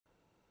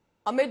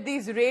Amid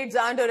these raids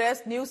and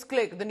arrests,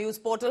 Newsclick, the news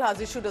portal, has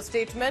issued a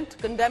statement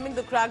condemning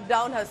the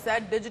crackdown, has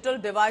said digital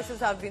devices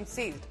have been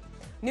seized.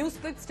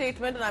 Newsclick's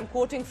statement, and I'm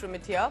quoting from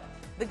it here,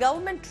 the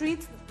government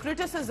treats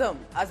criticism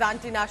as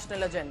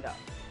anti-national agenda.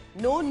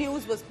 No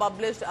news was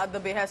published at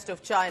the behest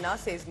of China,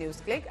 says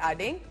Newsclick,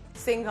 adding,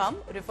 Singham,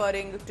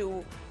 referring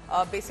to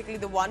basically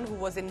the one who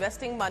was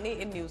investing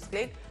money in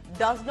Newsclick,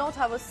 does not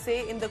have a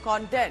say in the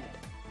content.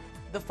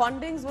 The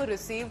fundings were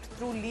received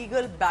through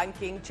legal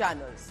banking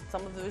channels.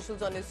 Some of the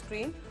visuals on your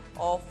screen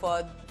of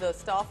the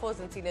staffers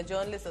and senior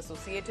journalists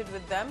associated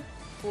with them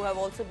who have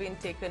also been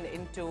taken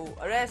into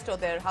arrest or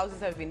their houses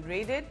have been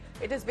raided.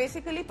 It is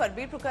basically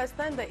Parbir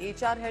Prokastan, the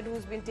HR head,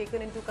 who's been taken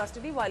into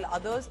custody, while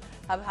others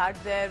have had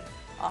their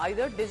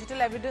either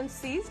digital evidence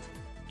seized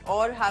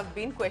or have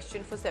been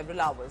questioned for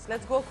several hours.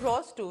 Let's go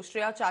across to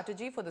Shreya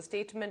Chatterjee for the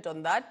statement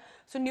on that.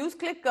 So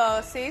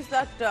Newsclick says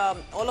that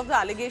all of the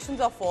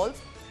allegations are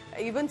false.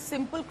 Even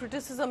simple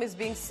criticism is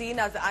being seen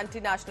as an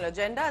anti-national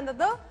agenda, and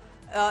that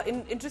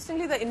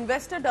interestingly, the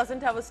investor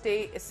doesn't have a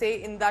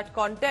say in that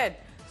content.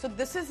 So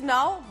this is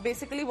now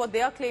basically what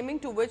they are claiming,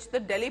 to which the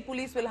Delhi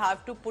police will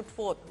have to put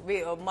forth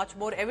much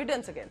more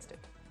evidence against it.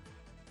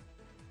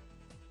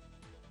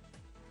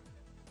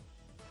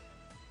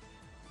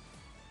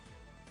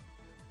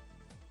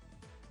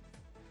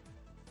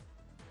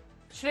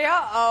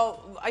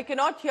 Shreya, I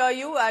cannot hear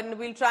you, and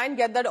we'll try and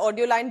get that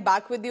audio line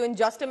back with you in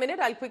just a minute.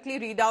 I'll quickly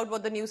read out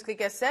what the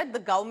Newsclick has said. The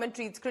government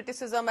treats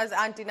criticism as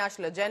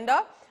anti-national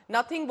agenda.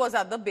 Nothing was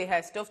at the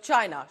behest of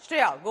China.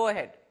 Shreya, go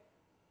ahead.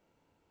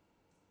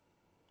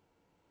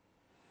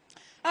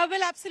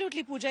 Well,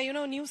 absolutely, Pooja. You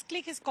know,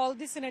 Newsclick has called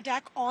this an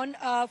attack on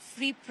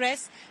free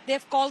press.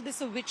 They've called this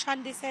a witch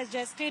hunt. They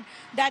suggested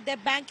that their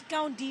bank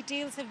account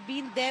details have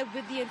been there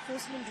with the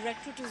Enforcement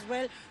Directorate as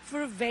well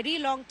for a very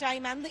long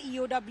time, and the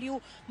EOW.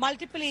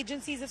 Multiple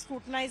agencies have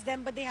scrutinized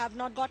them, but they have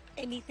not got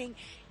anything.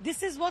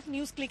 This is what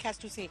Newsclick has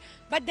to say.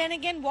 But then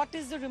again, what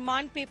is the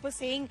remand paper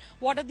saying?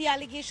 What are the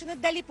allegations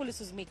that Delhi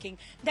police is making?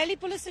 Delhi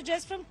police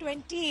suggests from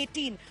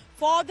 2018,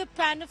 for the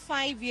span of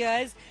 5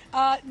 years,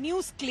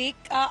 Newsclick,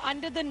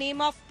 under the name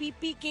of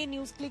PPK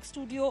Newsclick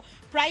Studio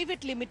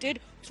Private Limited,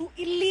 through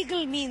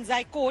illegal means,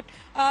 I quote,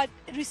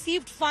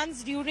 received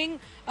funds during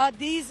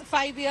these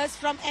 5 years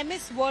from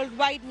MS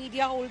Worldwide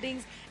Media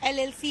Holdings,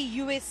 LLC,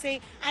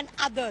 USA, and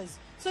others.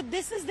 So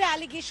this is the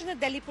allegation that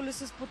Delhi police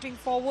is putting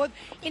forward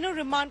in a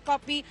remand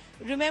copy.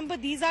 Remember,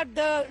 these are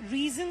the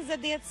reasons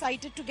that they had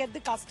cited to get the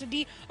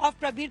custody of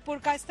Parbir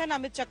Prokastan and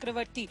Amit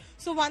Chakravarti.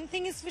 So one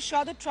thing is for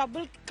sure, the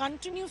trouble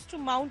continues to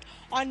mount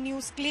on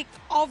Newsclick.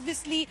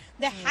 Obviously,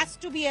 there has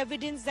to be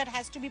evidence that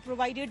has to be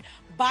provided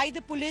by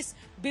the police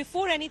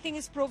before anything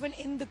is proven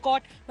in the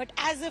court. But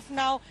as of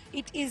now,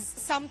 it is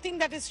something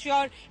that is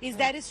sure is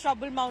there is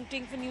trouble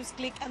mounting for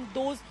Newsclick and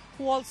those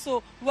who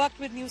also worked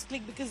with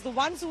Newsclick, because the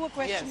ones who were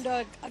questioned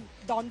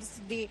on this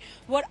day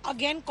were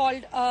again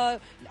called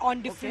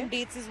on different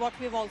dates, is what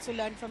we have also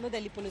learned from the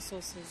Delhi police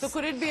sources. So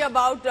could it be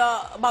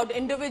about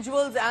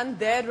individuals and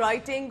their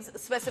writings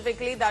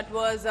specifically that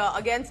was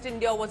against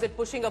India? Was it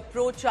pushing a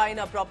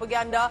pro-China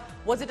propaganda?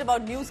 Was it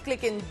about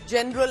Newsclick in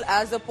general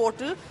as a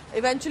portal?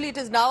 Eventually it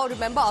is now,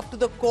 remember, up to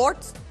the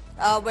courts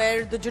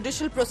where the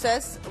judicial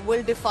process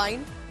will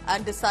define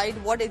and decide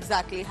what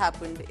exactly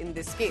happened in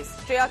this case.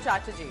 Shreya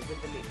Chatterjee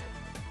with the latest.